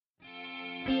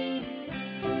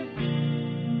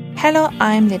Hello,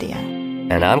 I'm Lydia.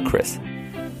 And I'm Chris.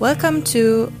 Welcome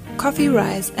to Coffee,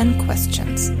 Rice and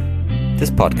Questions. This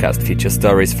podcast features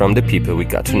stories from the people we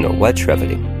got to know while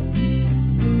traveling.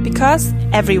 Because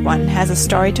everyone has a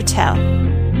story to tell.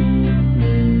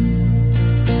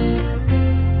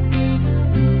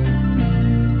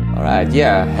 Alright,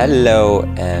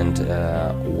 hello and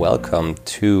welcome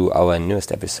to our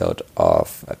newest episode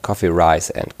of Coffee,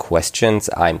 Rice and Questions.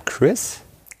 I'm Chris.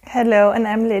 Hello, and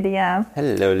I'm Lydia.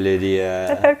 Hello,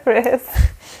 Lydia. Hello, Chris.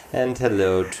 And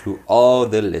hello to all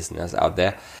the listeners out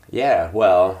there. Yeah,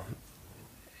 well,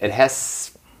 it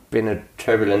has been a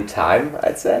turbulent time,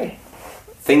 I'd say.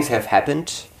 Things have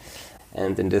happened,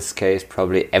 and in this case,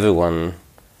 probably everyone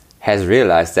has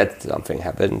realized that something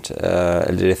happened,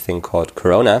 a little thing called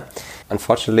Corona.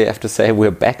 Unfortunately, I have to say, we're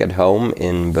back at home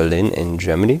in Berlin, in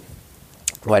Germany.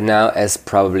 Right now, as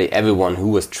probably everyone who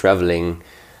was traveling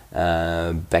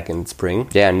back in spring.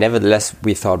 Nevertheless,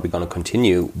 we thought we're going to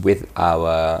continue with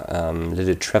our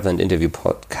little travel and interview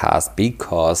podcast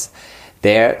because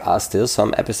there are still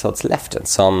some episodes left and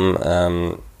some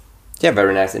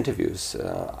very nice interviews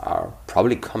are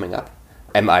probably coming up.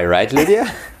 Am I right,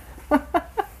 Lydia?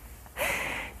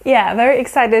 Yeah, very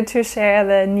excited to share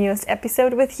the newest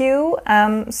episode with you.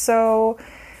 So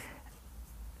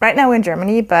right now we're in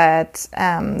Germany, but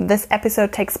this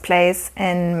episode takes place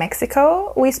in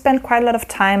Mexico. We spent quite a lot of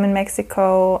time in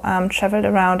Mexico, traveled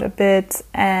around a bit,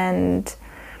 and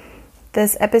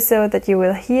this episode that you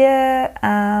will hear,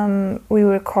 we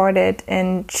recorded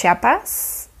in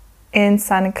Chiapas, in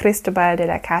San Cristobal de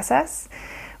las Casas,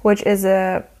 which is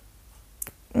a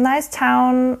nice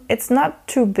town. It's not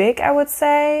too big, I would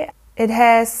say. It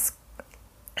has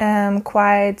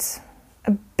quite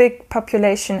a big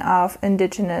population of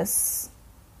indigenous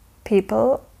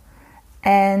people,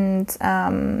 and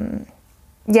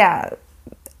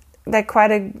like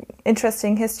quite an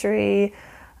interesting history.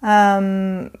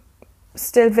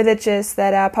 Still villages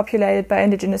that are populated by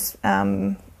indigenous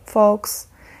folks,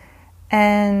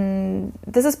 and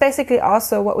this is basically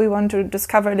also what we want to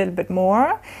discover a little bit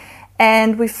more.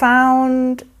 And we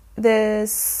found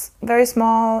this very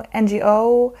small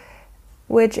NGO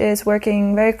which is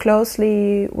working very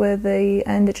closely with the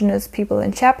indigenous people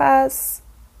in Chiapas,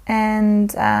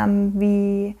 and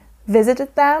we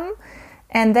visited them,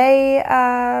 and they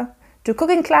do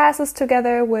cooking classes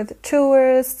together with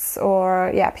tourists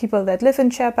or people that live in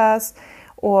Chiapas,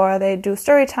 or they do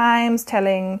story times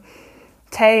telling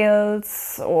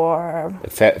tales or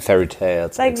fairy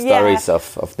tales, like stories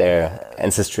of their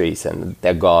ancestries and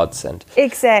their gods, and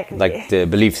exactly like the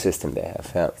belief system they have.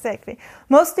 Yeah. Exactly,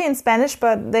 mostly in Spanish,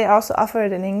 but they also offer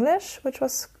it in English, which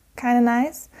was kind of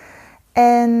nice.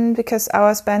 And because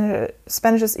our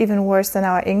Spanish is even worse than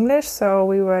our English, so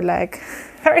we were like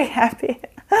very happy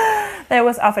that it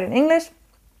was offered in English.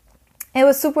 It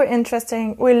was super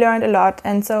interesting. We learned a lot,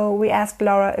 and so we asked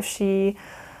Laura if she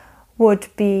would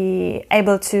be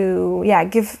able to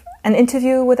give an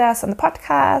interview with us on the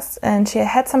podcast, and she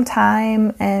had some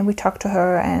time, and we talked to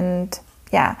her, and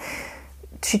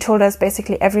she told us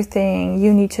basically everything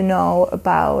you need to know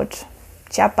about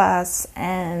Chiapas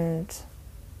and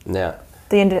the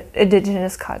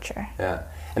indigenous culture. Yeah,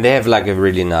 and they have like a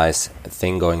really nice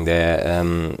thing going there,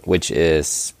 which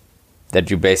is that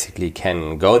you basically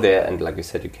can go there, and like you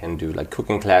said, you can do like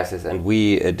cooking classes, and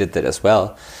we did that as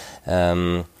well.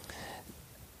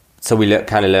 So we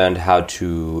kind of learned how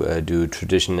to do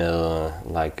traditional,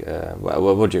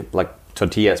 what would you like,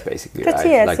 tortillas basically,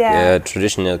 tortillas, right?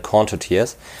 Traditional corn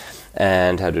tortillas,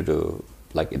 and how to do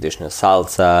like additional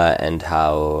salsa, and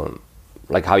how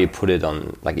you put it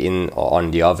on in or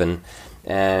on the oven,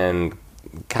 and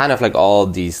kind of like all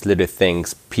these little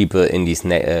things people in these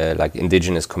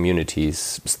indigenous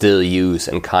communities still use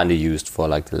and kind of used for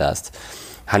like the last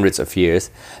hundreds of years.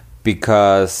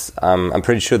 Because I'm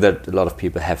pretty sure that a lot of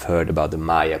people have heard about the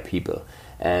Maya people.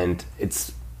 And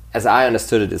it's, as I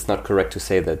understood it, it's not correct to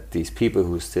say that these people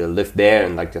who still live there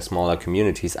in like the smaller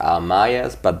communities are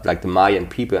Mayas, but like the Mayan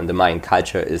people and the Mayan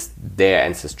culture is their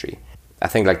ancestry. I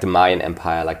think like the Mayan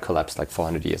empire like collapsed like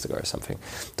 400 years ago or something.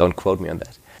 Don't quote me on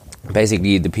that.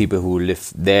 Basically, the people who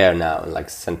live there now in like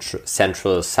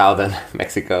central southern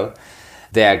Mexico,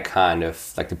 they're kind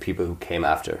of like the people who came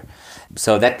after.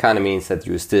 So that kind of means that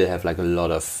you still have like a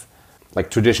lot of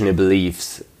like traditional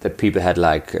beliefs that people had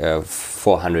like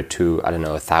 400 to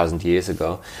 1,000 years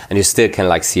ago, and you still can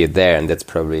like see it there. And that's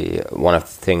probably one of the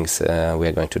things we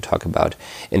are going to talk about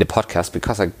in the podcast,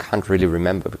 because I can't really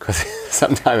remember because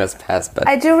some time has passed. But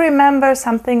I do remember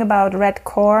something about red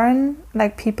corn,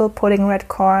 like people putting red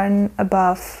corn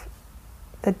above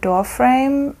the door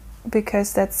frame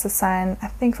because that's a sign, I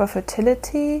think, for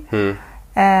fertility.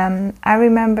 I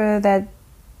remember that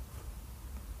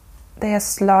they are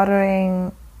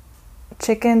slaughtering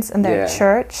chickens in their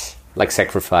church. Like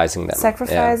sacrificing them.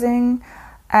 Sacrificing.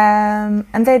 Yeah.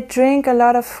 And they drink a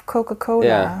lot of Coca Cola.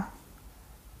 Yeah.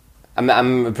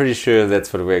 I'm pretty sure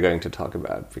that's what we're going to talk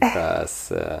about,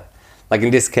 because like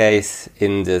in this case,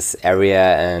 in this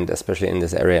area, and especially in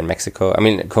this area in Mexico, I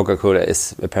mean, Coca Cola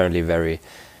is apparently very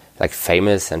like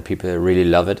famous and people really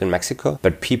love it in Mexico.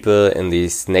 But people in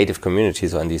these native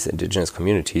communities or in these indigenous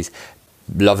communities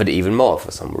love it even more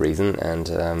for some reason. And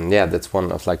that's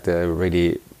one of like the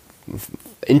really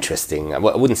interesting, I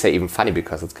wouldn't say even funny,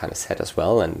 because it's kind of sad as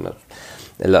well, and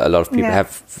a lot of people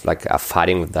are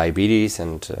fighting with diabetes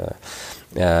and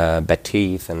bad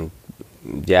teeth, and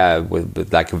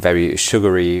with like a very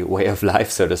sugary way of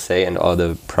life, so to say, and all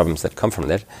the problems that come from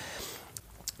that.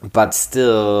 But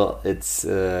still,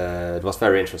 it was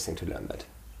very interesting to learn that.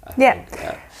 I think.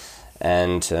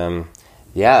 And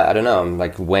I don't know,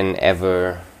 like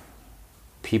whenever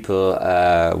people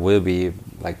will be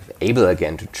like able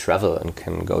again to travel and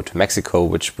can go to Mexico,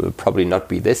 which will probably not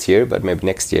be this year, but maybe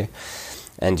next year,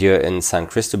 and you're in San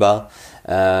Cristobal,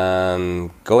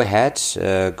 go ahead,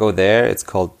 go there. It's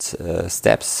called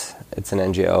STEPS. It's an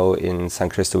NGO in San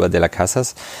Cristobal de las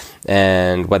Casas,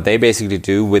 and what they basically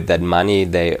do with that money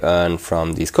they earn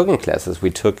from these cooking classes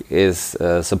we took is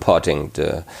supporting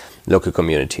the local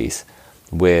communities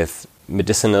with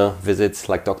medicinal visits,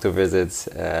 like doctor visits,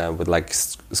 with like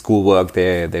schoolwork.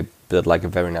 They built like a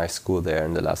very nice school there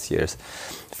in the last years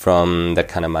from that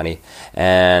kind of money,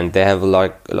 and they have a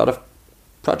lot of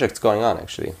projects going on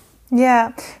actually.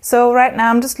 Yeah, so right now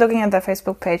I'm just looking at their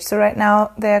Facebook page. So right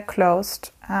now they're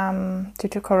closed due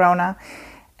to Corona,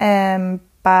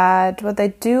 but what they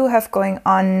do have going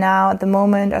on now at the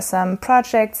moment are some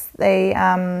projects. They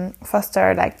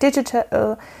foster like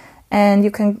digital. And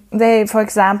they, for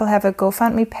example, have a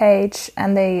GoFundMe page,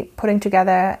 and they putting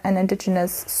together an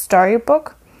indigenous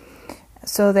storybook.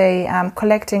 So they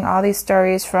collecting all these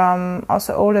stories from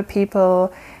also older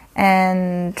people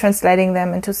and translating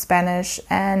them into Spanish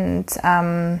and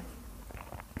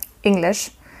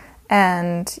English.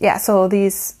 And so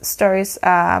these stories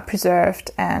are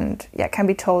preserved and can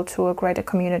be told to a greater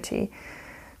community.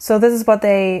 So this is what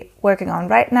they're working on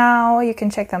right now. You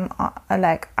can check them out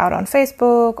on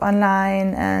Facebook,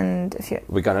 online, and if you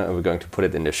we're going to put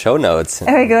it in the show notes.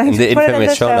 We're going in to the put infamous it in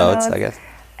the show notes, I guess.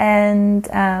 And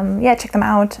check them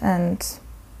out, and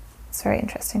it's very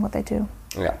interesting what they do.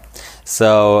 Yeah.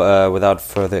 So without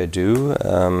further ado,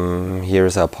 here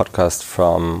is our podcast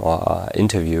from our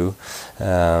interview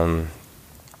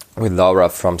with Laura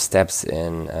from Steps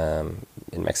in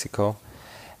Mexico.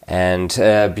 And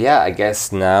I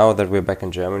guess now that we're back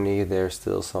in Germany, there's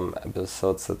still some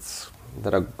episodes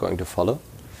that are going to follow.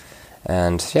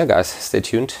 And guys, stay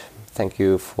tuned. Thank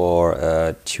you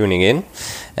for tuning in.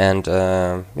 And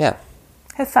have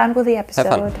fun with the episode.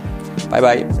 Have fun.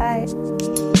 Bye-bye. Bye.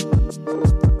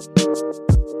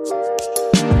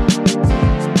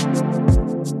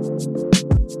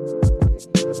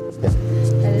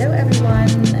 Hello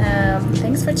everyone,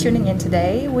 thanks for tuning in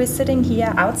today. We're sitting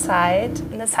here outside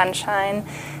in the sunshine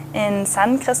in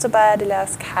San Cristobal de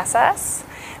las Casas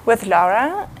with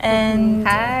Laura. And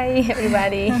hi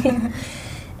everybody.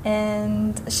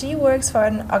 And she works for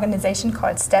an organization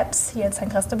called STEPS here at San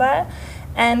Cristobal,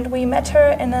 and we met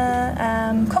her in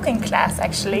a cooking class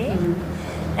actually.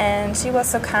 And she was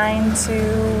so kind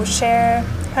to share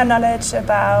her knowledge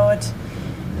about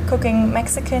cooking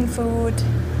Mexican food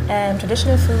and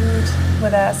traditional food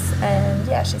with us, and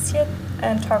she's here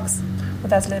and talks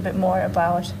with us a little bit more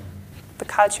about the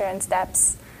culture and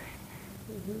STEPS.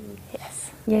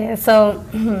 Yes. Yeah, so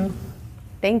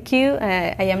thank you.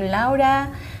 I am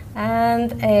Laura,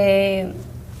 and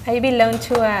I belong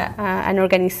to an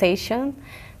organization.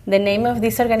 The name of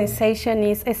this organization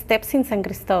is Steps in San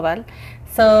Cristobal.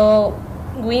 So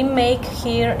we make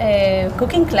here a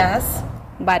cooking class,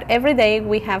 but every day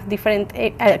we have different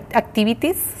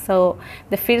activities. So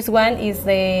the first one is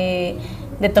the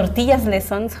tortillas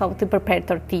lessons, how to prepare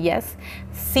tortillas.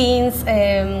 Since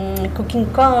cooking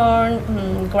corn,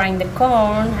 grind the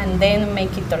corn, and then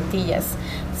make it tortillas.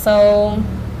 So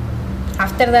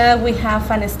after that we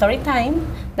have a story time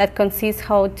that consists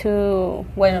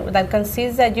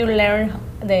that you learn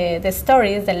the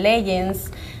stories, the legends,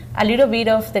 a little bit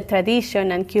of the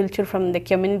tradition and culture from the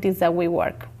communities that we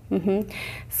work.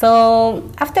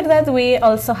 So after that we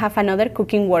also have another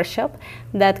cooking workshop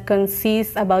that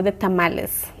consists about the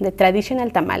tamales, the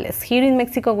traditional tamales. Here in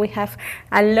Mexico we have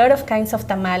a lot of kinds of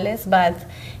tamales, but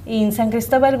in San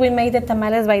Cristobal we make the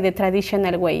tamales by the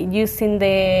traditional way, using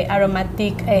the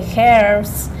aromatic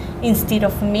herbs instead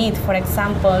of meat, for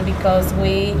example, because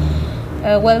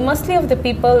mostly of the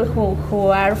people who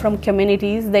are from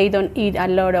communities, they don't eat a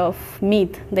lot of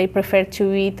meat. They prefer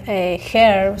to eat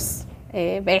herbs,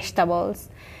 vegetables.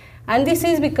 And this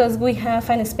is because we have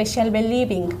a special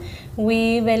believing.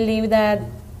 We believe that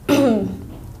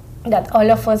that all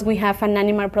of us, we have an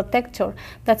animal protector.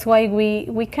 That's why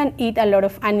we can eat a lot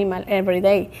of animal every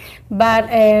day. But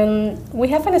we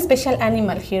have a special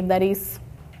animal here that is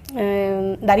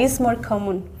more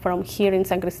common from here in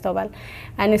San Cristobal,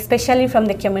 and especially from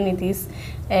the communities.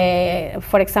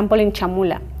 For example, in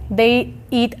Chamula, they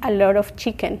eat a lot of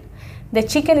chicken. The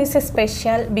chicken is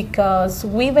special because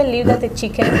we believe that the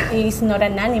chicken is not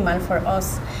an animal for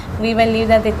us. We believe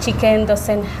that the chicken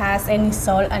doesn't have any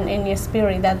soul and any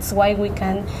spirit. That's why we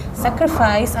can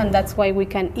sacrifice, and that's why we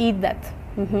can eat that.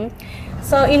 Mm-hmm.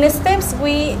 So in steps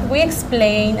we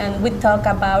explain and we talk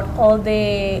about all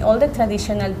the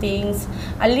traditional things,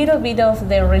 a little bit of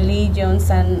the religions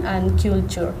and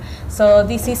culture. So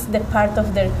this is the part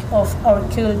of our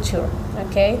culture.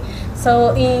 Okay.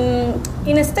 So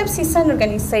in steps is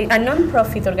a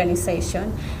non-profit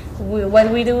organization.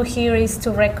 What we do here is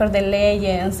to record the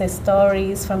legends, the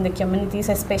stories from the communities,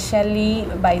 especially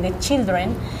by the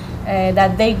children.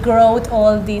 That they wrote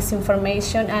all this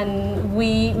information and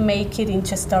we make it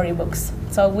into storybooks.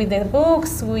 So with the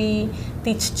books we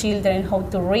teach children how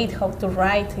to read, how to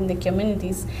write in the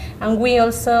communities, and we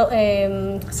also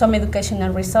some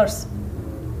educational resource.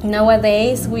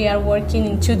 Nowadays we are working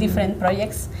in 2 different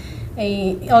projects,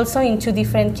 also in 2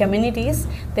 different communities.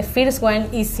 The first one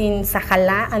is in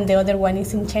Sajala and the other one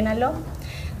is in Chenalo.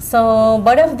 So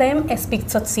both of them speak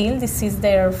Tzotzil. This is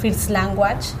their first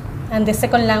language. And the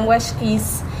second language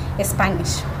is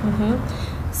Spanish. Mm-hmm.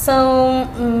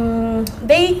 So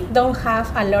they don't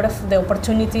have a lot of the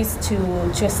opportunities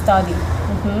to study.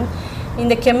 Mm-hmm. In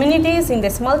the communities, in the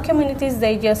small communities,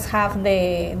 they just have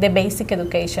the basic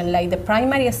education, like the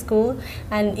primary school,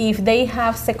 and if they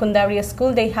have secondary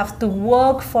school, they have to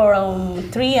walk for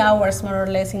 3 hours more or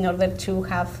less in order to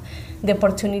have the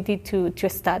opportunity to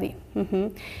study. Mm-hmm.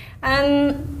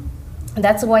 And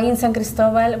that's why in San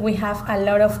Cristobal we have a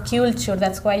lot of culture.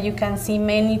 That's why you can see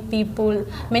many people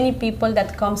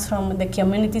that comes from the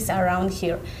communities around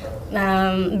here,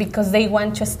 because they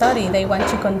want to study, they want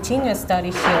to continue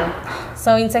study here.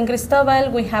 So in San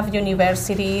Cristobal we have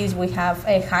universities, we have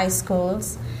high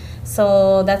schools.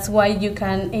 So that's why you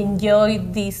can enjoy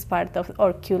this part of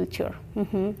our culture.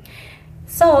 Mm-hmm.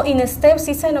 So in steps,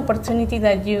 it's an opportunity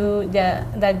that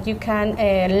you can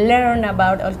learn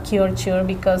about our culture,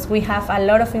 because we have a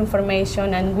lot of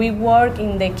information and we work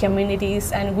in the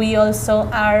communities, and we also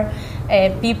are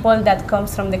people that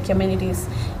comes from the communities.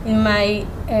 In my,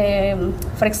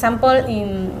 for example,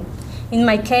 in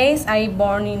my case, I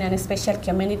born in a special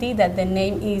community that the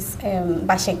name is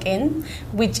Mexican,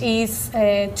 which is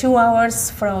 2 hours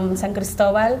from San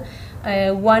Cristobal.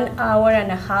 1 hour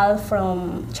and a half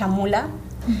from Chamula.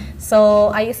 So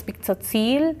I speak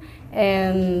Tzotzil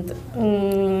and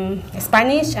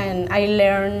Spanish, and I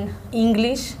learn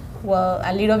English, well,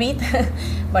 a little bit,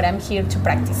 but I'm here to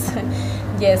practice.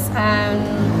 Yes,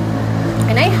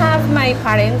 and I have my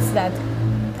parents that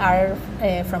are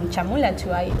from Chamula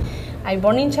too. I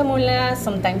born in Chamula.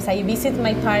 Sometimes I visit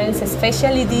my parents,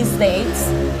 especially these days,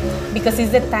 because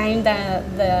it's the time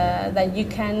that you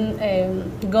can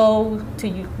go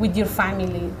with your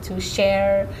family to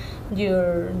share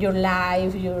your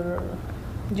life, your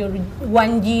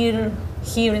 1 year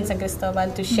here in San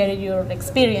Cristobal, to share your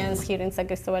experience here in San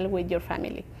Cristobal with your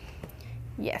family.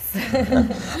 Yes.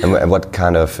 And what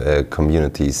kind of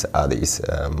communities are these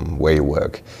where you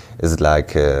work? Is it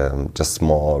like just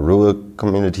small rural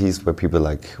communities where people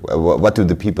what do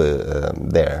the people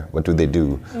there, what do they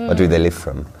do? What do they live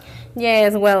from?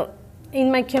 Yes, well,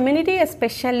 in my community,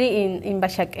 especially in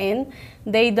Mexican,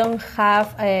 they don't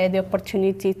have the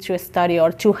opportunity to study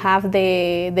or to have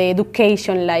the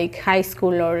education like high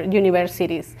school or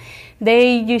universities.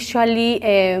 They usually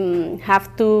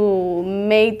have to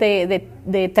make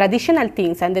the traditional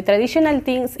things, and the traditional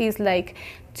things is like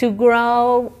to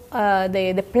grow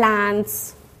the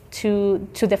plants to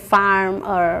the farm,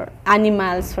 or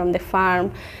animals from the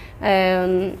farm.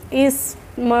 Is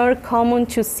more common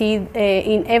to see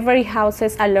in every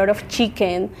houses a lot of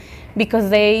chicken, because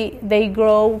they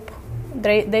grow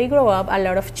up a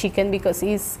lot of chicken because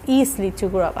it's easily to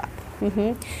grow up.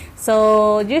 Mm-hmm.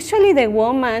 So usually the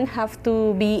woman have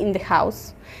to be in the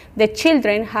house. The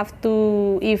children have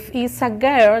to, if it's a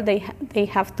girl, they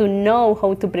have to know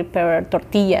how to prepare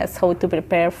tortillas, how to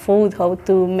prepare food, how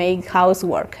to make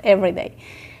housework every day.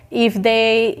 If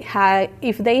they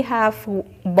have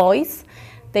boys,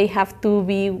 they have to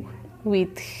be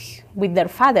with their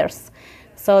fathers.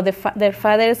 So their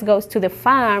fathers goes to the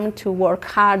farm to work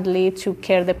hardly, to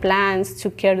care the plants, to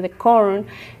care the corn.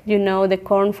 You know, the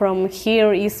corn from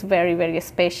here is very, very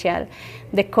special.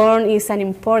 The corn is an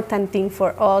important thing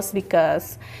for us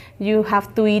because you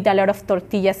have to eat a lot of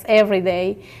tortillas every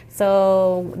day.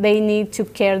 So they need to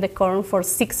care the corn for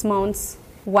 6 months,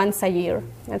 once a year.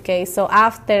 Okay, so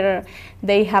after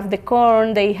they have the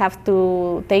corn, they have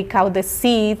to take out the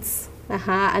seeds,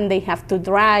 and they have to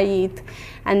dry it,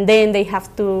 and then they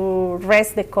have to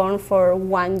rest the corn for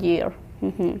 1 year.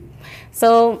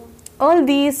 So all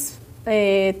these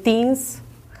things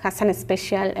has a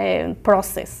special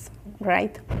process,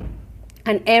 right?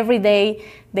 And every day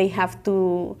they have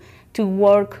to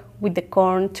work with the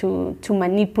corn, to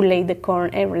manipulate the corn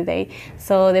every day.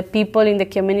 So the people in the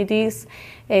communities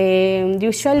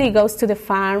usually goes to the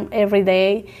farm every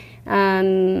day,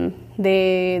 and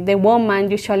the woman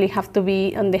usually have to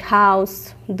be in the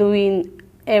house doing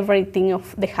everything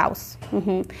of the house.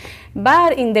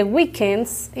 But in the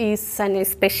weekends is a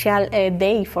special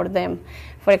day for them.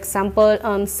 For example,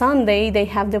 on Sunday they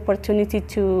have the opportunity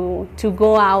to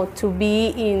go out, to be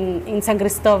in San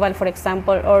Cristobal, for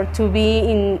example, or to be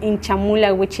in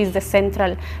Chamula, which is the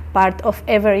central part of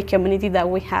every community that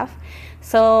we have.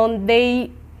 So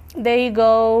they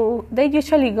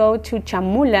usually go to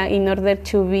Chamula in order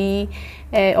to be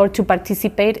or to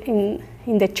participate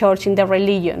in the church, in the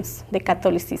religions, the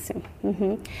Catholicism.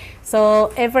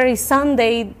 So every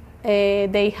Sunday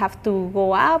they have to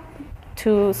go up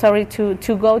to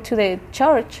go to the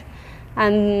church,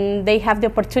 and they have the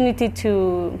opportunity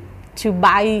to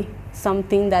buy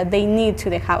something that they need to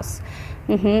the house,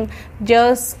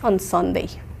 just on Sunday,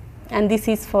 and this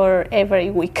is for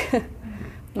every week.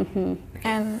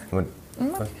 And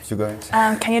you go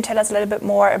ahead. Can you tell us a little bit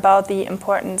more about the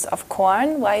importance of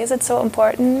corn? Why is it so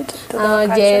important to the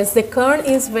culture? Yes, the corn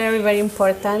is very, very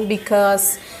important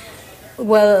because,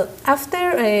 well,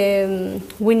 after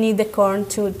we need the corn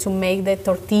to make the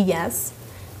tortillas,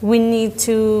 we need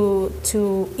to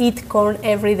eat corn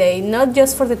every day, not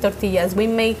just for the tortillas. We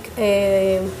make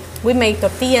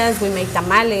tortillas, we make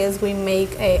tamales, we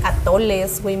make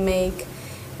atoles, we make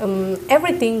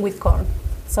everything with corn.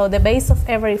 So the base of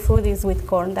every food is with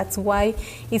corn. That's why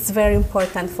it's very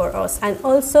important for us. And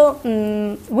also,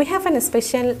 we have a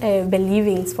special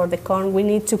beliefs for the corn. We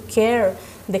need to care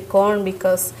the corn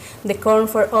because the corn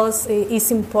for us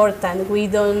is important. We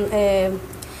don't.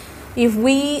 If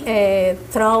we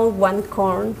throw one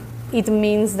corn, it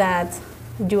means that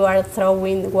you are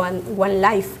throwing one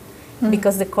life,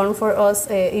 because the corn for us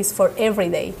is for every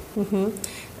day.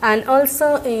 And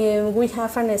also, we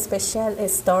have a special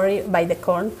story by the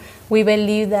corn. We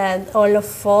believe that all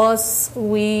of us,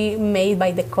 we made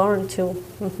by the corn too.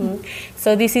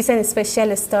 So this is a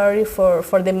special story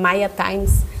for the Maya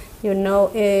times. You know,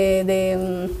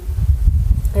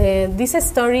 this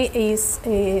story is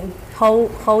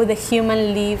how the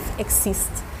human life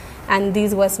exists. And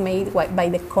this was made by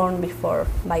the corn before,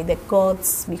 by the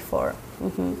gods before.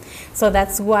 So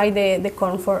that's why the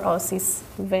corn for us is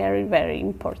very, very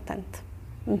important.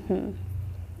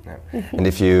 Yeah. And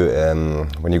if you,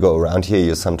 when you go around here,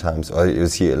 you sometimes, or you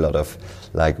see a lot of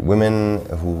like women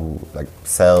who like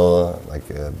sell like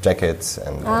jackets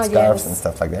and scarves and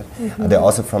stuff like that. Are they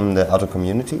also from the outer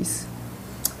communities?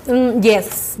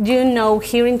 Yes, you know,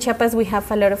 here in Chiapas we have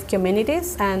a lot of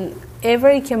communities, and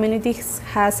every community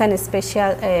has a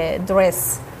special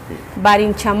dress. But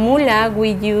in Chamula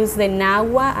we use the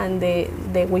nagua and the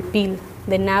huipil.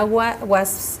 The nagua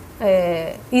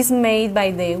is made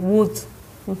by the wood.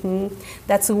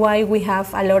 That's why we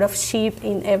have a lot of sheep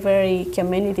in every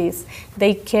communities.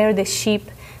 They care the sheep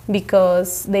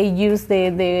because they use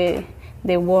the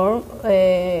worm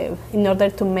in order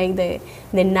to make the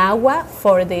nagua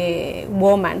for the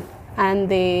woman, and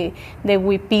the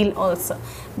huipil also.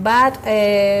 But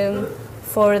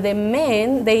for the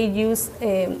men, they use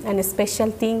a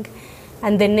special thing,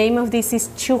 and the name of this is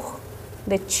chug.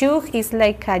 The chug is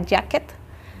like a jacket,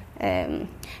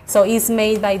 so it's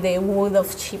made by the wood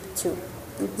of sheep too.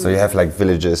 So you have like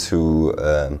villages who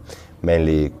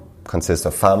mainly consist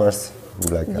of farmers,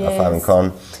 who like are farming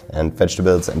corn and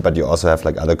vegetables, but you also have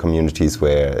like other communities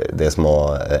where there's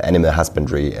more animal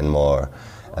husbandry and more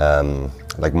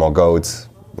like more goats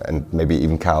and maybe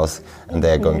even cows, and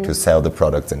they're going to sell the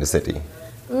products in the city.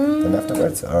 Then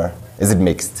afterwards, or is it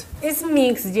mixed? It's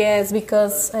mixed, yes,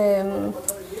 because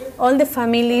all the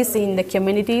families in the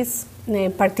communities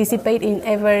participate in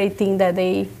everything that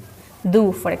they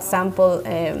do. For example,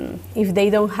 if they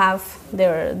don't have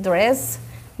their dress,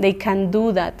 they can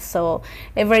do that. So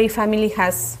every family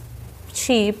has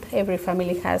sheep, every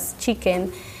family has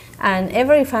chicken, and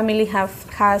every family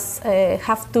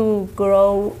have to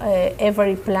grow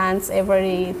every plants,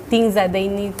 every things that they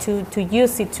need to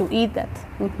use it to eat that.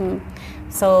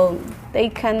 So they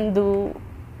can do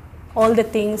all the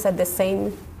things at the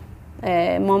same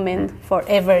moment for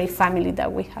every family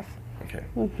that we have. Okay.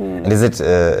 And is it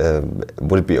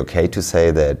would it be okay to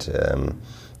say that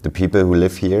the people who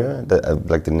live here,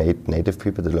 like the native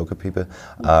people, the local people,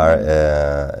 are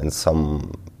in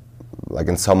some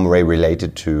way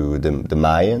related to the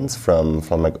Mayans from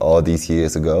like all these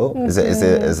years ago? Is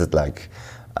it like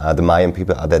the Mayan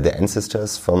people, are they the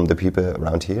ancestors from the people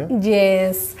around here?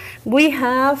 Yes, we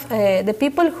have the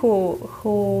people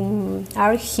who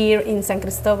are here in San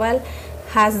Cristobal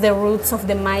has the roots of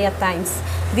the Maya times.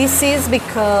 This is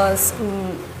because,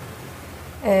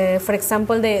 for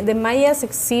example, the Mayas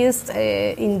exist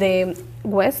in the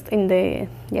west, and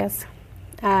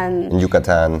in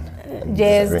Yucatan.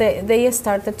 Yes, they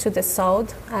started to the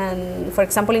south, and for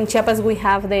example, in Chiapas we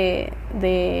have the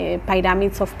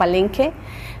pyramids of Palenque.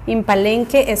 In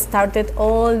Palenque started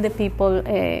all the people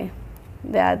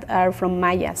that are from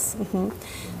Mayas.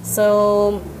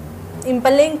 So in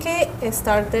Palenque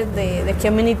started the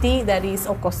community that is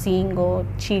Ocosingo,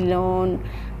 Chilon,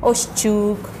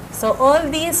 Oshchuk. So all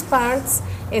these parts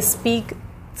speak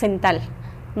Cental.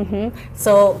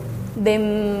 So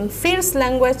the first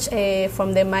language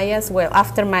from the Mayas, well,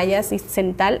 after Mayas, is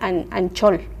Cental and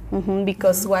Chol,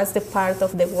 because was the part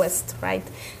of the west, right?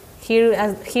 Here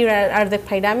are the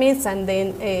pyramids, and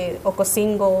then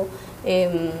Ocosingo,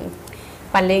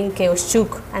 Palenque,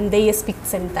 Oshchuk, and they speak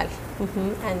Cental,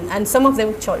 and some of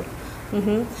them Chol.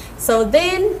 So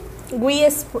then we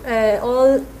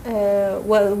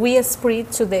we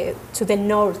spread to the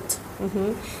north.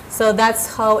 So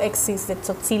that's how exists the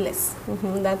Tzotziles.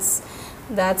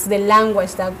 That's the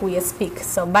language that we speak.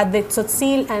 So, but the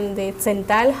Tzotzil and the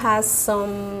Cental has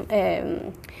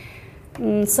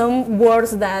some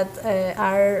words that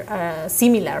are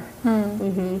similar.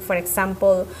 For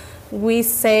example, we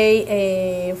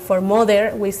say for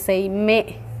mother we say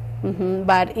me,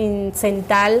 but in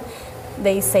Cental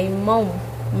they say mom.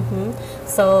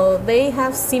 So they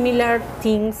have similar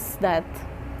things that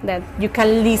you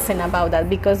can listen about that,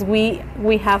 because we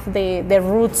have the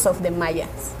roots of the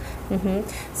Mayas.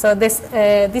 So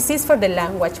this is for the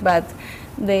language, but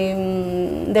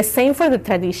the same for the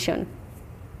tradition.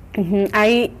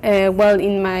 Well,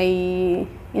 in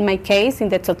my case, in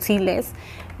the Tzotziles,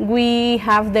 we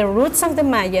have the roots of the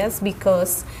Mayas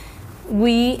because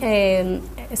we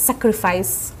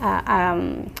sacrifice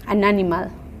an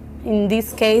animal. In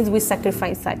this case, we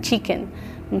sacrifice a chicken.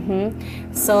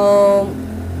 So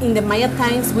in the Maya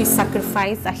times, we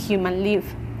sacrifice a human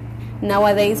life.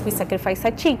 Nowadays, we sacrifice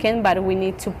a chicken, but we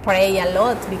need to pray a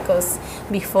lot because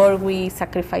before we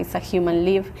sacrifice a human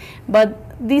life. But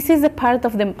this is a part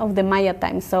of the Maya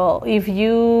time. So if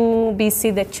you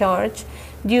visit the church,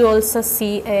 you also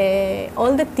see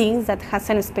all the things that has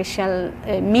a special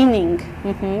meaning.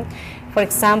 For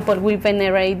example, we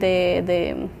venerate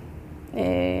the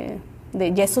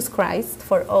Jesus Christ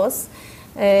for us.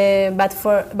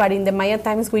 But in the Maya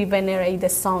times we venerate the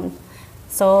sun.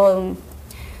 So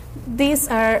these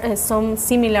are some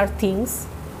similar things,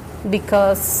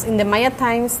 because in the Maya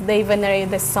times they venerate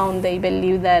the sun. They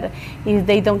believe that if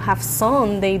they don't have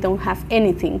sun, they don't have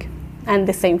anything. And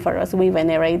the same for us. We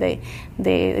venerate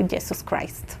the Jesus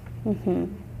Christ.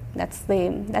 That's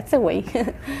the way.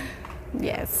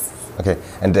 Yes. Okay,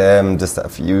 and just a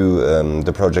few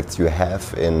the projects you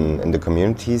have in the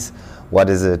communities. What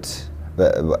is it?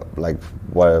 Like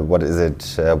what is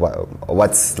it?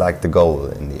 What's like the goal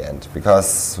in the end?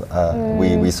 Because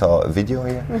we saw a video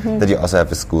here that you also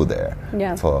have a school there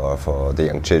for the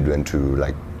young children to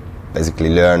like basically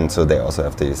learn, so they also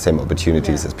have the same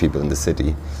opportunities as people in the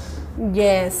city.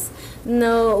 Yes.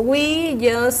 No, we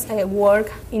just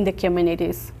work in the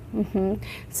communities.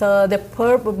 So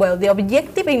the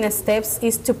objective in steps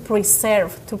is to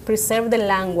preserve the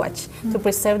language, to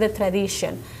preserve the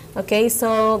tradition. Okay,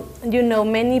 so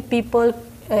many people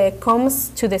comes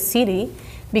to the city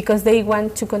because they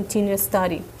want to continue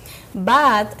study,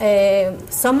 but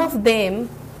some of them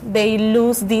they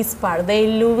lose this part. They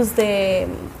lose their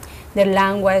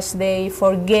language. They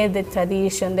forget the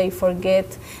tradition. They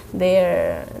forget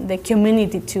the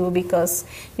community too, because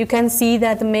you can see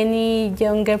that many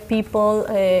younger people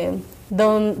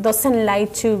doesn't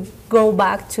like to go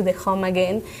back to the home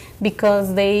again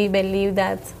because they believe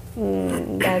that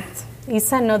that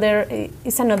it's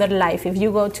another life. If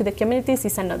you go to the communities,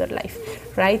 it's another life,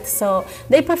 right? So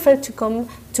they prefer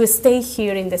to stay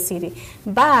here in the city.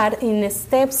 But in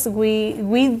steps, we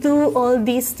do all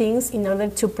these things in order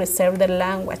to preserve the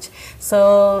language.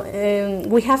 So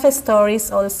we have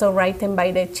stories also written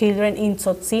by the children in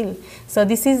Tzotzil. So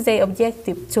this is the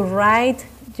objective, to write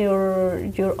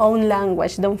your own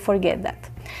language. Don't forget that.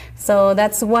 So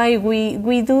that's why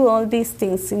we do all these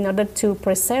things in order to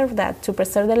preserve that, to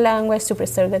preserve the language, to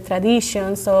preserve the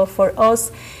tradition. So for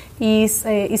us, is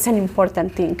an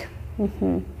important thing.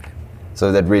 Mm-hmm.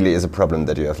 So that really is a problem,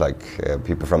 that you have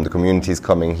people from the communities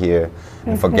coming here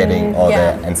and forgetting all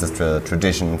their ancestral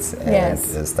traditions and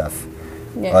stuff.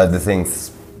 Yes. All the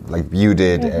things like you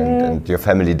did and your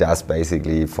family does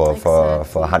basically for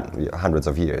hundreds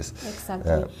of years.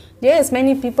 Exactly. Yeah. Yes,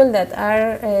 many people that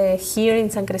are here in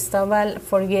San Cristobal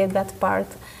forget that part.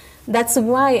 That's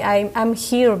why I'm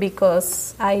here,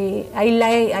 because I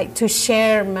like to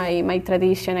share my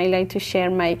tradition. I like to share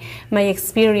my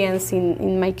experience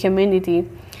in my community.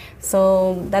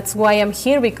 So that's why I'm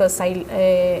here, because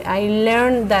I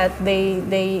learned that they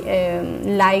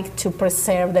like to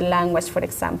preserve the language, for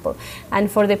example.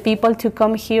 And for the people to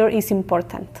come here is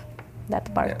important,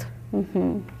 that part. Yeah.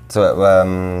 Mm-hmm.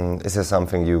 So is there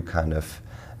something you kind of,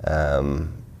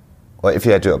 well, if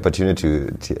you had the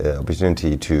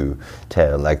opportunity to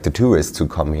tell the tourists to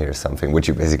come here something, which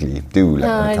you basically do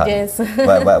all the time. Yes.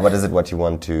 what is it what you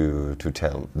want to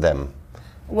tell them?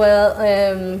 Well,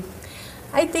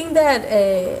 I think that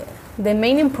the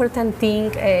main important thing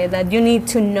that you need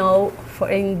to know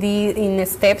in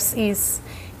steps is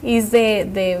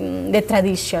the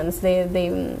traditions,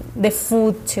 the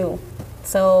food too.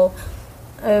 So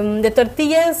the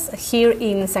tortillas here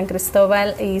in San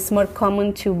Cristobal is more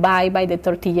common to buy by the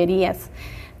tortillerias,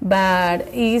 but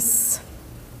it's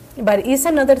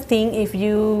another thing if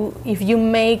you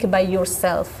make by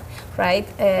yourself, right?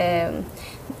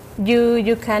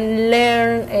 You can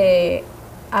learn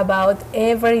about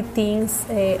everything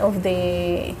of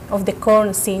the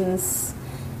corn,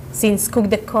 since cook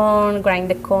the corn, grind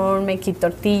the corn, make it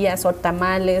tortillas or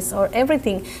tamales or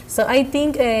everything. So I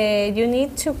think you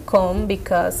need to come,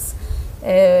 because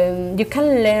you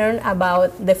can learn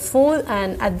about the food,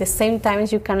 and at the same time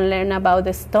you can learn about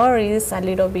the stories, a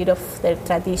little bit of their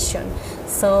tradition.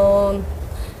 So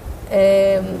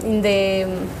in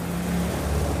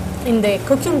the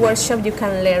cooking workshop, you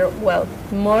can learn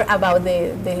more about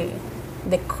the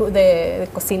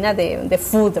cocina, the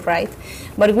food, right?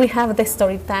 But we have the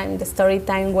story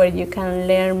time where you can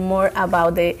learn more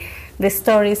about the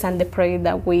stories and the project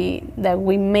that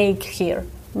we make here.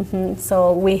 Mm-hmm.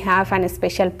 So we have a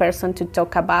special person to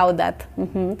talk about that.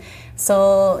 Mm-hmm.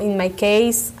 So in my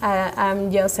case,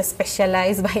 I'm just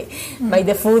specialized by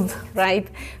the food, right?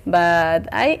 But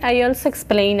I also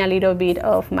explain a little bit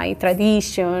of my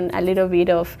tradition, a little bit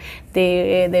of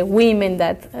the women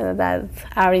that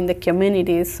are in the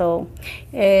community. So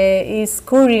it's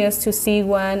curious to see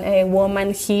one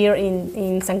woman here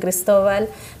in San Cristobal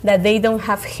that they don't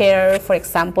have hair, for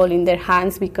example, in their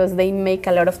hands, because they make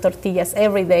a lot of tortillas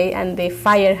every day, and the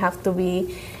fire have to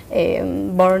be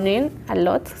burning a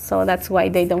lot, so that's why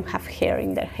they don't have hair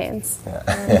in their hands. Yeah.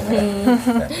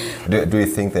 Mm-hmm. Do you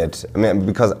think that,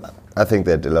 because I think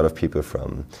that a lot of people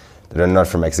that are not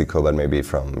from Mexico, but maybe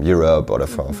from Europe or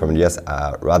from the US,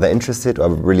 are rather interested, or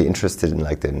really interested in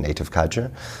the native culture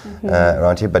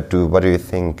around here. But what do you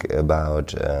think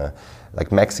about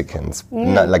Mexicans,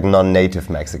 non-native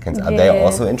Mexicans? Are they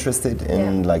also interested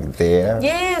in their?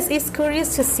 Yes, it's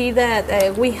curious to see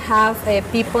that we have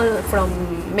people from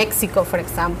Mexico, for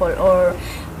example, or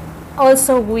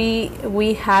also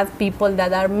we have people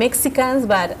that are Mexicans,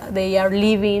 but they are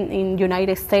living in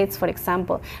United States, for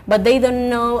example, but they don't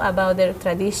know about their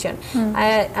tradition.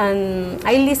 And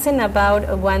I listen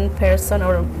about one person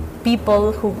or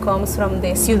people who comes from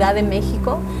the Ciudad de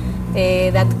Mexico,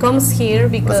 that comes here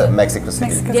because Mexico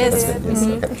City. Yes.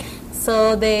 Mm-hmm. Okay.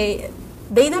 So they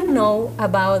don't know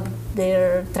about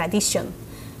their tradition.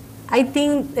 I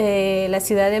think La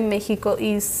Ciudad de Mexico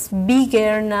is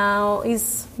bigger now,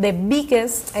 is the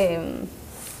biggest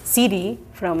city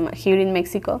from here in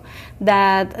Mexico,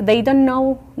 that they don't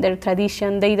know their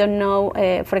tradition. They don't know,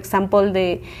 for example,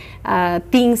 the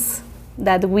things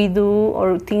that we do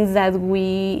or things that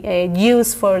we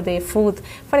use for the food.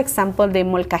 For example, the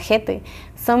molcajete.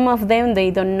 Some of them, they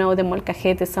don't know the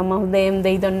molcajete. Some of them,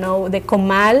 they don't know the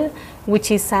comal, which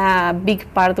is a big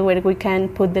part where we can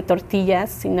put the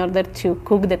tortillas in order to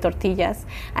cook the tortillas.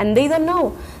 And they don't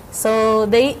know. So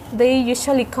they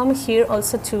usually come here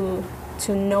also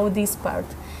to know this part.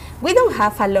 We don't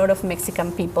have a lot of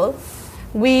Mexican people.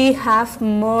 We have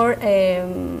more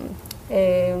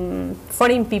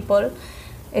foreign people,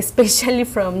 especially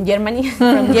from Germany,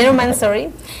 from German,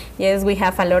 sorry. Yes, we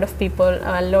have a lot of people,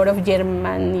 a lot of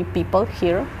Germany people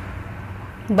here.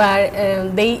 But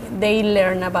they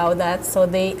learn about that, so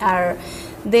they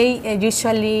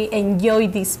usually enjoy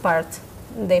this part,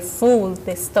 the food,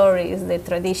 the stories, the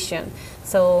tradition.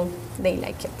 So they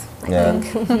like it, I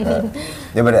think.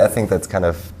 Yeah, but I think that's kind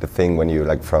of the thing when you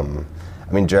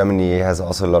I mean, Germany has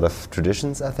also a lot of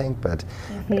traditions, I think, but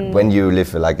when you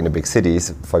live like in the big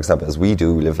cities, for example, as we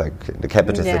do, we live like in the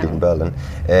capital city in Berlin,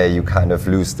 you kind of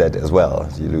lose that as well.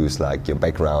 You lose like your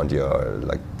background, your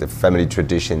like the family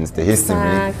traditions, the history.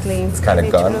 Exactly. It's kind of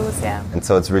gone. Yeah. And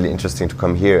so it's really interesting to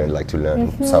come here and like to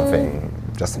learn something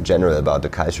just in general about the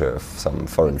culture of some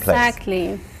foreign place.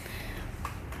 Exactly.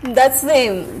 That's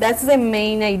the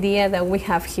main idea that we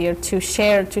have here, to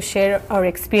share our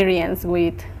experience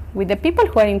with the people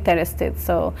who are interested.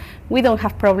 So we don't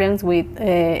have problems with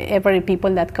every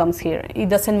people that comes here. It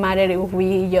doesn't matter if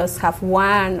we just have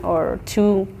 1 or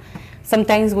 2.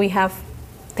 Sometimes we have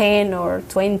 10 or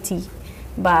 20,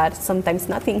 but sometimes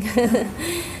nothing.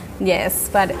 Yes,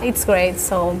 but it's great.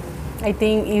 So I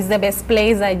think it's the best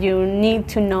place that you need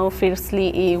to know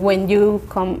firstly when you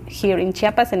come here in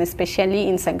Chiapas, and especially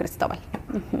in San Cristobal.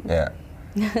 Yeah.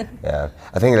 Yeah,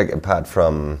 I think like apart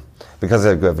from, because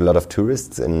we have a lot of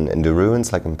tourists in the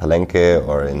ruins, like in Palenque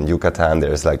or in Yucatan,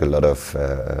 there's like a lot of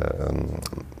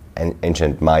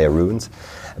ancient Maya ruins,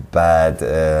 but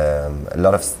a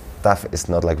lot of stuff is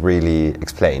not like really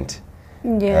explained.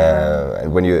 Yeah.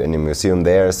 And when you're in a museum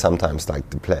there, sometimes like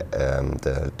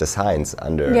the signs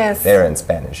under Yes. they're in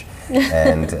Spanish,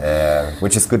 and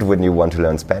which is good when you want to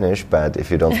learn Spanish. But if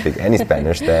you don't speak any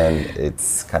Spanish, then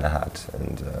it's kind of hard.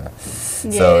 And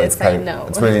so Yes,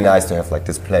 it's really nice to have like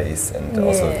this place and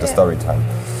also the story time.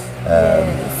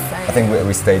 I think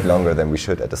we stayed longer than we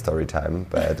should at the story time,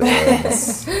 but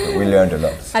we learned a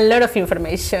lot. A lot of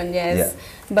information, yes. Yeah.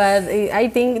 But I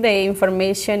think the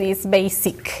information is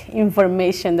basic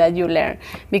information that you learn,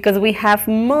 because we have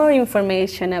more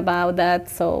information about that.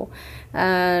 So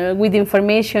with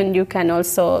information you can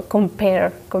also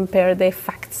compare the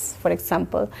facts. For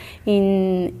example,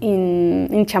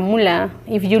 in Chamula,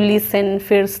 if you listen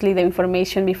firstly the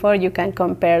information before, you can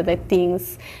compare the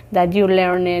things that you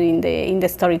learned in the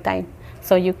story time.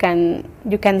 So you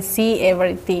can see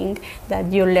everything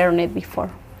that you learned before.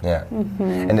 Yeah,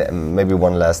 and maybe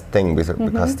one last thing,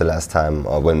 because the last time,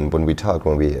 or when we talked,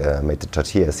 when we made the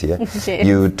tortillas here, Yes.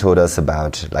 you told us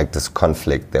about like this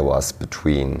conflict there was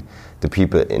between the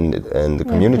people in the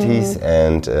communities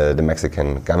and the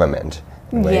Mexican government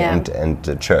and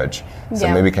the church. So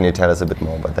maybe can you tell us a bit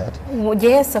more about that?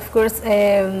 Yes, of course.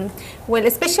 Well,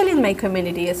 especially in my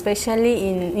community, especially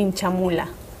in Chamula.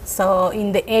 So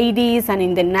in the 80s and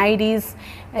in the 90s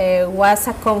was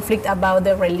a conflict about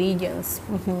the religions.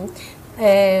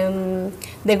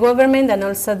 The government and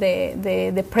also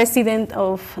the president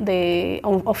of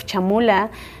Chamula,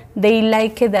 they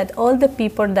like it that all the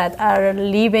people that are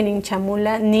living in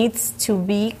Chamula needs to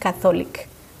be Catholic.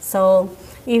 So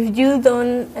if you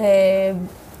don't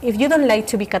like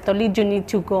to be Catholic, you need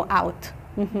to go out.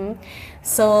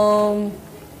 So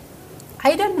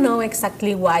I don't know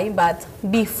exactly why, but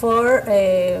before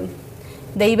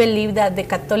they believed that the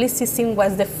Catholicism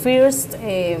was the first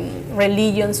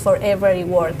religions for every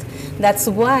world. That's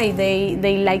why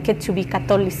they like it to be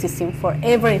Catholicism for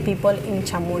every people in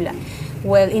Chamula.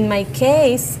 Well, in my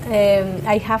case,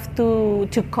 I have to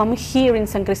come here in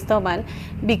San Cristobal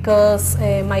because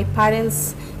my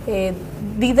parents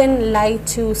didn't like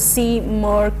to see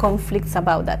more conflicts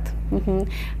about that.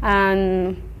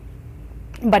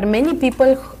 But many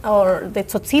people, or the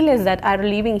tzotziles that are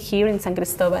living here in San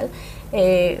Cristobal,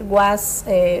 was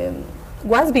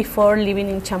before living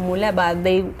in Chamula, but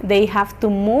they have to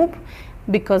move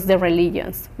because the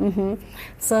religions.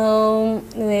 So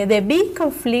the big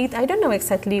conflict, I don't know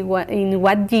exactly in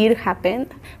what year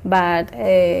happened, but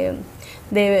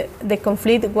the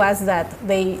conflict was that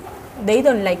they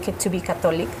don't like it to be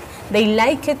Catholic. They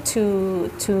like it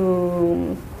to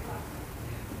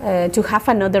to have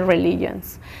another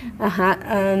religions.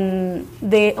 And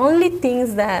the only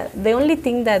thing that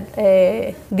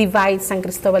divides San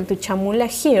Cristobal to Chamula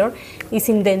here is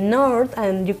in the north,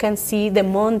 and you can see the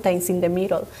mountains in the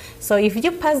middle. So if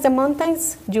you pass the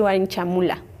mountains, you are in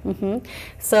Chamula.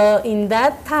 So in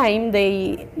that time,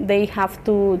 they have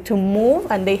to move,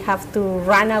 and they have to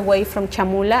run away from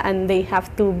Chamula, and they have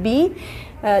to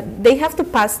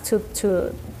pass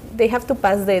they have to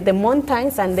pass the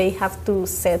mountains, and they have to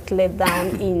settle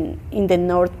down in the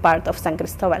north part of San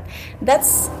Cristobal.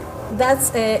 That's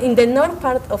in the north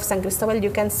part of San Cristobal.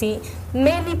 You can see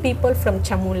many people from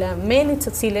Chamula, many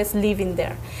Tzotziles living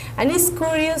there, and it's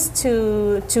curious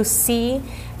to see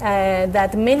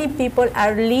that many people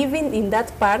are living in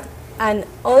that part, and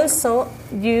also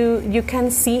you can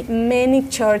see many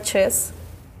churches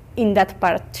in that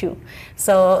part too.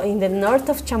 So in the north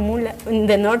of Chamula, in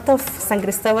the north of San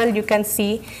Cristobal, you can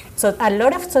see a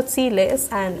lot of Tzotziles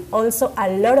and also a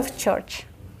lot of church,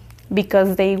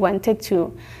 because they wanted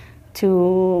to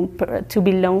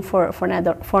belong for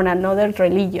another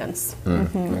religions.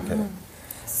 Okay.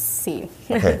 See.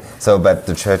 Okay. So, but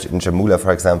the church in Chamula,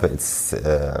 for example, it's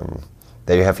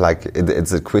there you have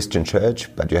it's a Christian church,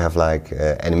 but you have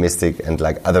animistic and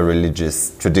other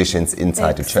religious traditions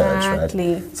inside the church, right?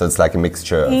 So it's like a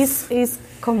mixture. Is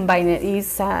combined.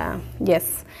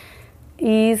 Yes.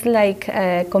 Is like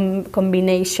a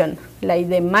combination, like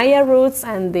the Maya roots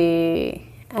and the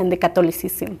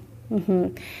Catholicism.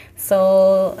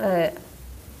 So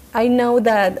I know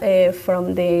that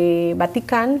from the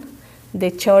Vatican, the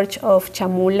Church of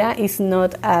Chamula is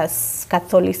not as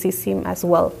Catholicism as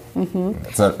well.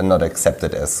 It's not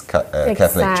accepted as Catholic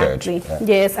Church. Yeah.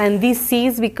 Yes, and this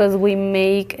is because we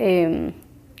make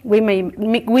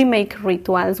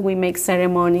rituals, we make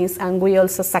ceremonies, and we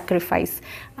also sacrifice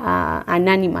an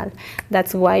animal.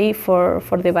 That's why for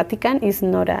the Vatican is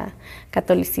not a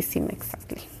Catholicism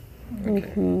exactly.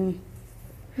 Okay.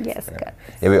 Yes.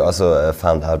 Yeah, we also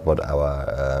found out what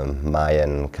our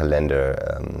Mayan calendar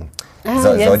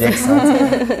zodiac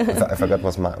signs. I forgot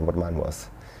what mine was.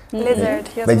 Lizard.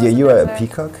 But you are a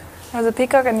peacock? I was a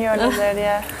peacock and you're a lizard,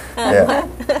 yeah.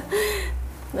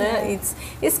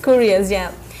 It's curious,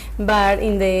 yeah. But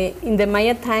in the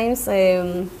Maya times,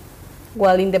 in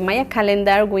the Maya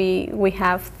calendar, we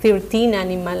have 13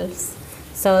 animals.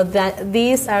 So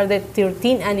these are the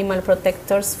 13 animal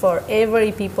protectors for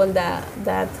every people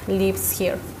that lives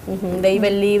here. They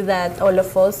believe that all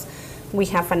of us, we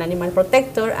have an animal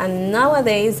protector, and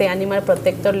nowadays the animal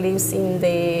protector lives in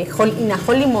a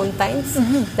holy mountains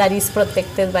that is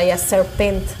protected by a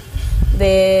serpent.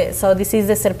 So this is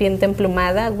the serpiente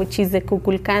emplumada, which is the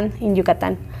Kukulkan in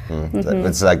Yucatan.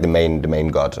 It's like the main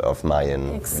god of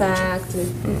Mayan. Exactly.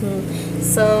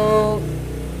 So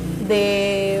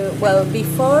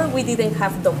before we didn't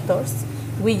have doctors,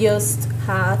 we just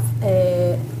had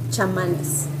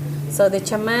chamanes. So the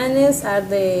chamanes are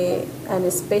an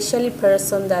especially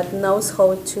person that knows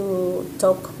how to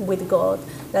talk with God,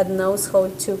 that knows how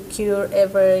to cure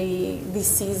every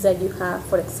disease that you have,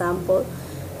 for example.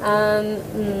 And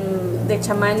the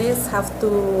chamanes have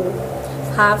to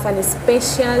have a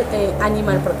special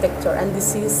animal protector, and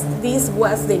this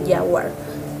was the jaguar.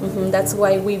 That's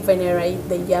why we venerate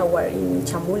the jaguar in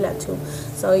Chamula too.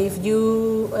 So if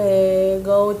you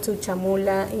go to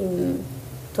Chamula in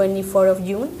 24th of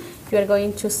June, you are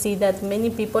going to see that many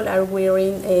people are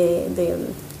wearing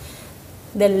the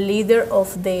leader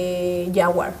of the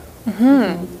jaguar.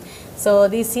 So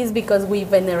this is because we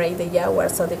venerate the jaguar.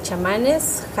 So the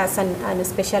chamanes has a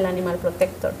special animal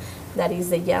protector, that is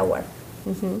the jaguar.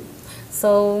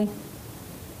 So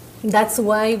that's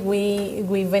why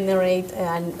we venerate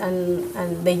and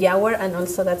the jaguar, and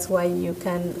also that's why you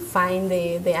can find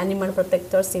the animal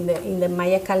protectors in the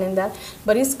Maya calendar.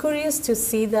 But it's curious to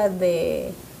see that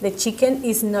the chicken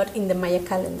is not in the Maya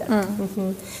calendar.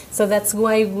 So that's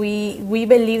why we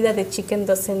believe that the chicken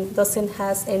doesn't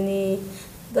have any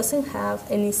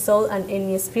soul and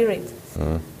any spirit.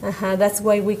 That's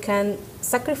why we can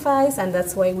sacrifice, and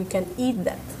that's why we can eat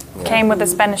that. Came with the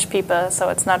Spanish people, so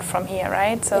it's not from here,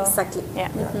 right? So, exactly.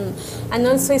 Yeah. And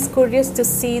also it's curious to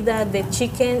see that the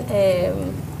chicken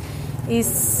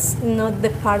is not the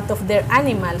part of their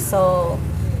animal. So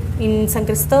in San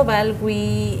Cristobal,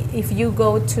 if you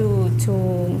go to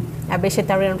a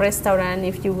vegetarian restaurant,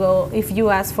 if you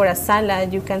ask for a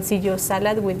salad, you can see your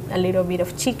salad with a little bit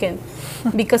of chicken,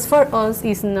 because for us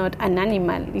it's not an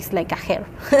animal, it's like a hair.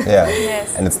 Yeah,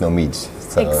 Yes. and it's no meat.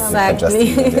 So Exactly. you can just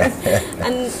eat it,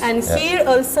 yeah. And here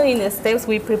also in Steps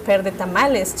we prepare the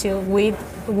tamales too with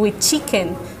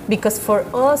chicken, because for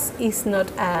us it's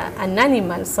not an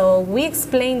animal. So we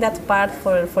explain that part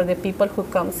for the people who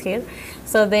comes here.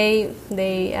 So they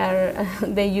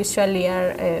usually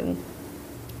are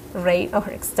rare or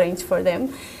strange for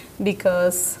them,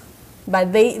 but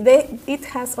it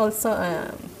has also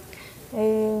a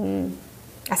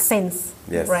sense,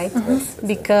 Yes. right? Yes.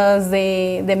 Because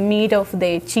the meat of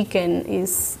the chicken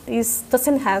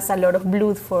doesn't has a lot of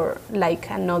blood for like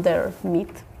another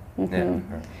meat. Yeah.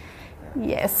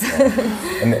 Yes.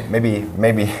 And maybe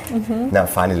now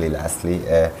finally, lastly,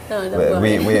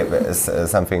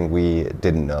 something we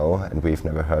didn't know and we've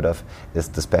never heard of is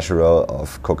the special role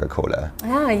of Coca Cola.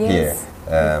 Yes. Here.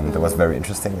 That was very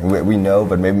interesting. We know,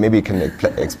 but maybe you can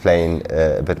explain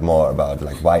a bit more about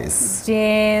like why is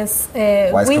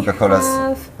Coca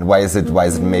Cola, why is it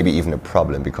maybe even a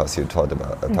problem, because you talked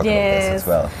about this as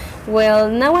well. Well,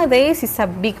 nowadays it's a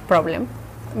big problem,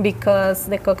 because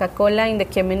the Coca-Cola in the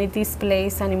communities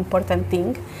plays an important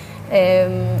thing.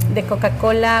 The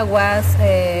Coca-Cola was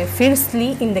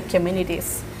firstly in the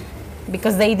communities,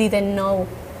 because they didn't know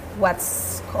how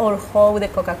the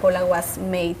Coca-Cola was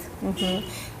made.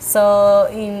 So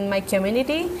in my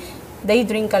community, they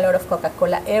drink a lot of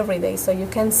Coca-Cola every day. So you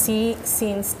can see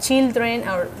since children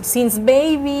or since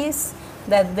babies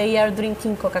that they are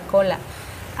drinking Coca-Cola.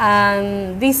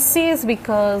 And this is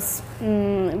because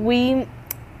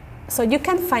so you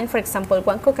can find, for example,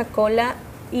 one Coca-Cola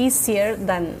easier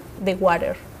than the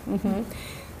water.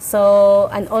 So,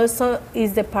 and also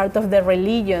is the part of the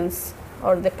religions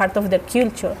or the part of the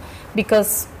culture,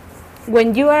 because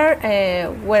when you are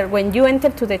when you enter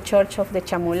to the church of the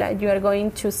Chamula, you are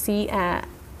going to see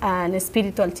an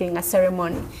spiritual thing, a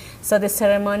ceremony. So the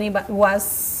ceremony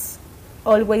was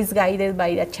always guided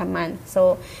by the shaman.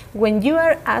 So when you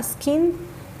are asking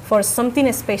for something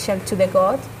special to the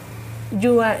god,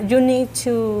 you need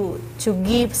to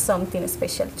give something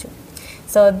special too.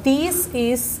 So this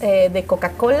is the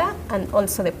Coca-Cola and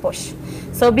also the posh.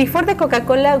 So before the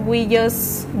Coca-Cola, we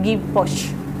just give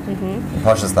posh.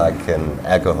 Posh is like an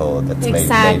alcohol that's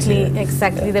exactly, made here.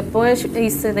 Exactly. Yeah. The posh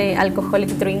is the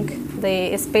alcoholic drink,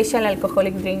 the special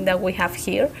alcoholic drink that we have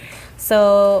here.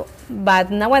 So,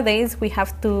 but nowadays we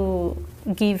have to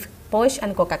give posh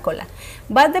and Coca-Cola.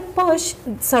 But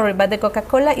the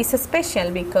Coca-Cola is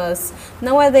special because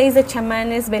nowadays the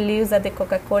chamanes believe that the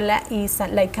Coca-Cola is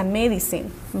like a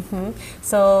medicine.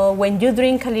 So when you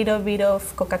drink a little bit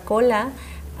of Coca-Cola,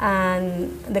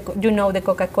 and the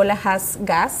Coca-Cola has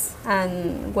gas,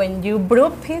 and when you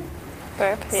burp it,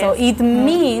 so it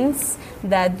means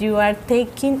that you are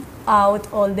taking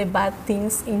out all the bad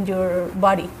things in your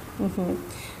body.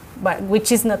 But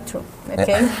which is not true,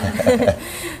 okay?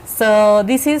 So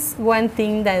this is one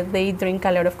thing that they drink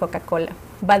a lot of Coca-Cola.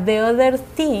 But the other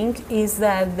thing is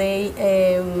that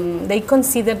they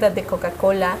consider that the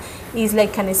Coca-Cola is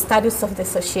like an status of the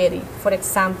society. For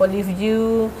example, if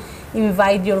you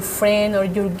invite your friend or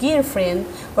your girlfriend,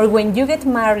 or when you get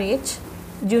married,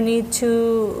 you need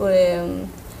to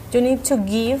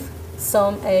give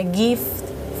some gift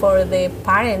for the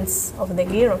parents of the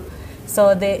girl.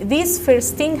 So this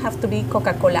first thing have to be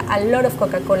Coca-Cola, a lot of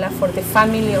Coca-Cola for the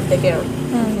family of the girl.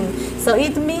 So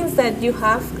it means that you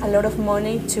have a lot of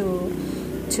money to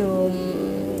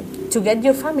get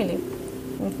your family.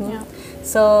 Yeah.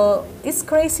 So it's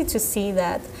crazy to see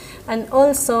that. And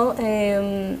also,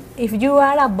 if you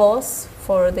are a boss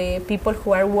for the people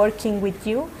who are working with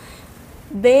you,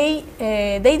 they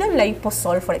don't like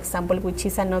pozol, for example, which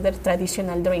is another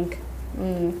traditional drink.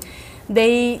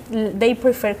 They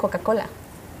prefer Coca-Cola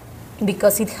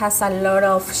because it has a lot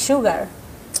of sugar.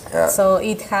 Yeah. So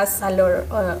it has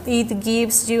it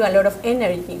gives you a lot of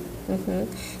energy.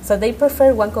 So they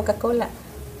prefer one Coca-Cola.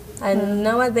 And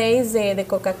nowadays the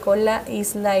Coca-Cola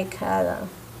is like a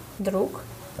drug.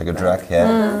 Like a drug,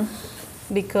 yeah.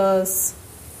 Because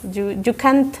you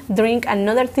can't drink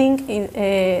another thing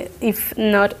if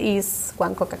not is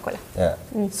one Coca-Cola. Yeah.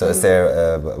 So is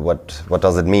there what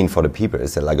does it mean for the people?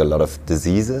 Is there like a lot of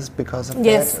diseases because of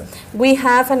Yes, that? we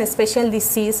have a special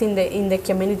disease in the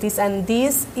communities, and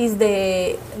this is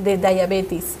the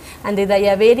diabetes. And the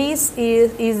diabetes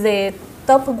is the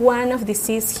top one of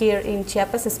disease here in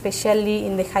Chiapas, especially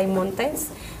in the high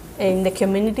mountains, in the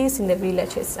communities, in the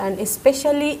villages, and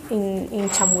especially in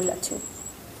Chamula too.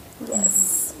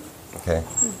 Yes. Okay,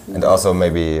 and also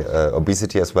maybe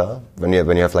obesity as well. When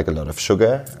you have like a lot of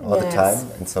sugar all the time,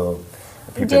 and so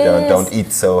people don't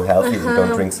eat so healthy,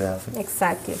 don't drink so healthy.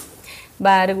 Exactly.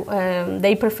 But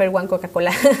they prefer one Coca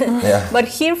Cola. But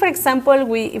here, for example,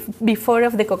 before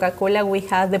of the Coca Cola, we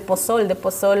have the pozol. The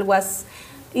pozol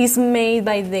is made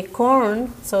by the corn,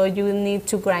 so you need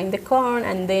to grind the corn,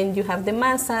 and then you have the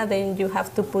masa, then you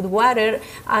have to put water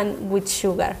and with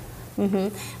sugar.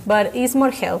 But it's more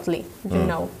healthy, you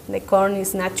know. The corn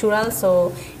is natural,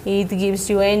 so it gives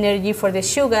you energy for the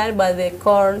sugar, but the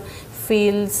corn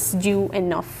fills you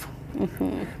enough.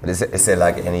 But is there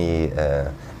like any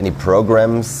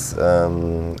programs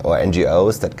or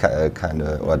NGOs that kind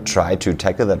of or try to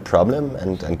tackle that problem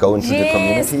and go into the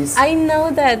communities? I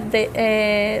know that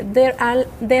there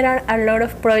are a lot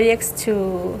of projects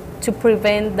to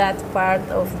prevent that part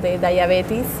of the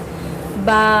diabetes,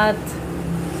 but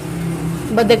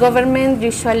the government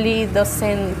usually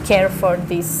doesn't care for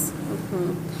this.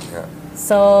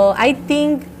 So I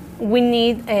think we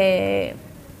need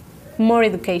more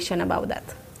education about that.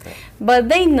 But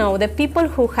they know, the people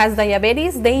who has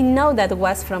diabetes, they know that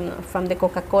was from the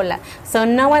Coca Cola. So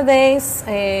nowadays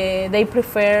they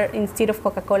prefer, instead of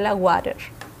Coca Cola, water.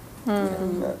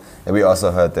 And we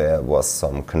also heard there was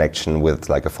some connection with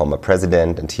like a former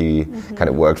president, and he kind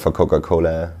of worked for Coca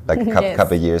Cola like a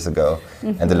couple of years ago.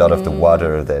 And a lot of the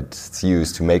water that's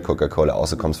used to make Coca Cola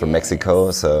also comes from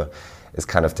Mexico. So it's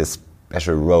kind of this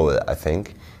special role, I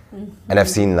think. And I've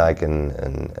seen like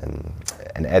an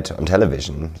ad on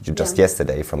television just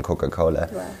yesterday from Coca Cola,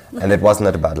 and it was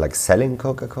not about like selling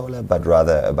Coca Cola, but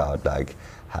rather about like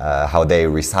how they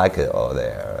recycle all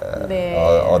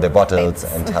their bottles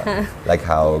and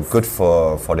how good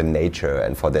for the nature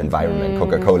and for the environment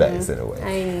Coca Cola is in a way.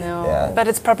 I know. Yeah. But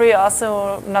it's probably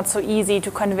also not so easy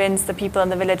to convince the people in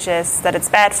the villages that it's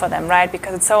bad for them, right?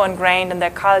 Because it's so ingrained in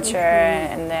their culture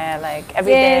and their like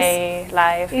everyday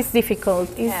life. It's difficult.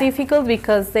 It's difficult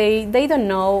because they don't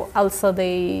know. Also,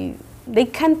 they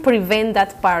can't prevent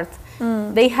that part.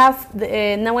 They have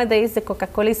nowadays the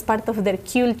Coca-Cola is part of their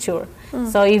culture.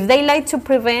 So if they like to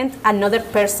prevent, another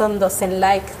person doesn't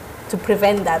like to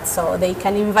prevent that. So they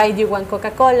can invite you one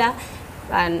Coca-Cola,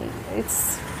 and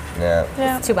it's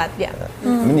too bad. I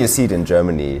mean, you see it in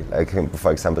Germany. Like,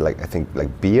 for example, like I think like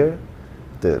beer,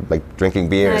 drinking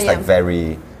beer is like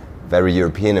very, very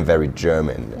European and very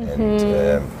German, and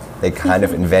they kind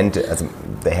of invented.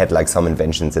 They had like some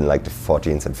inventions in like the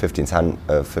 14th and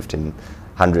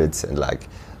 1500s and like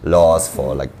laws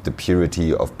for like the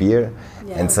purity of beer,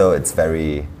 and so it's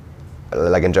very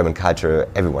like in German culture,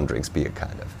 everyone drinks beer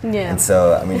kind of. And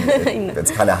so I mean,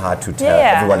 it's kind of hard to tell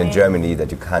everyone in Germany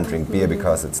that you can't drink beer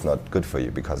because it's not good for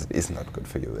you, because it is not good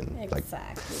for you in like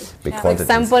big quantities.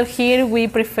 For example, here we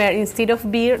prefer, instead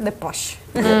of beer, the posh,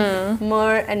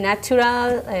 more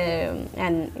natural,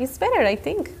 and it's better, I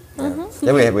think.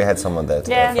 We had some on that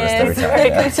first time.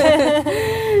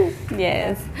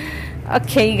 Yes.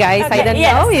 Okay, guys, I don't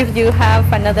know if you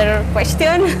have another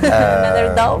question,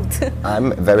 another doubt.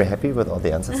 I'm very happy with all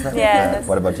the answers now.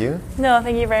 What about you? No,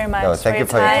 thank you very much. No, thank you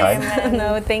for your time.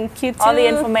 No, thank you too. All the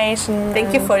information.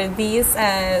 Thank you for this.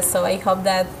 So I hope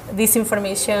that this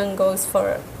information goes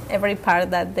for every part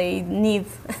that they need.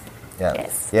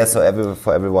 So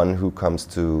for everyone who comes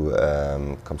to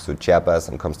Chiapas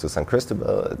and comes to San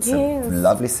Cristobal, it's a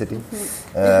lovely city.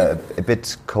 A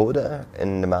bit colder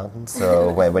in the mountains,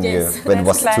 so when it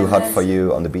was too hot for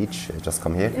you on the beach, just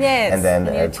come here. And then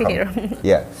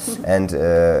and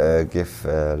give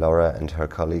Laura and her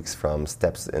colleagues from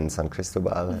Steps in San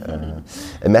Cristobal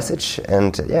a message,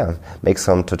 and make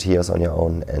some tortillas on your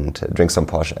own and drink some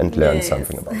posh and learn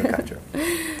something about the culture.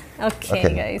 Okay,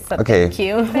 guys. So okay. Thank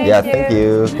you. Thank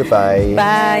you. Goodbye.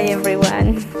 Bye,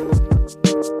 everyone.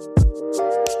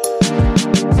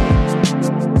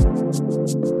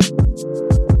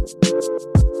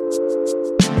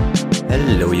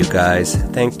 Hello, you guys.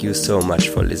 Thank you so much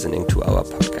for listening to our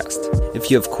podcast.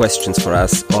 If you have questions for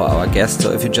us or our guests,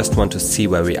 or if you just want to see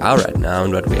where we are right now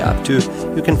and what we are up to,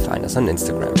 you can find us on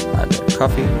Instagram under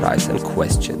Coffee, Rice and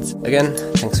Questions. Again,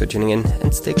 thanks for tuning in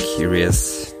and stay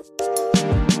curious.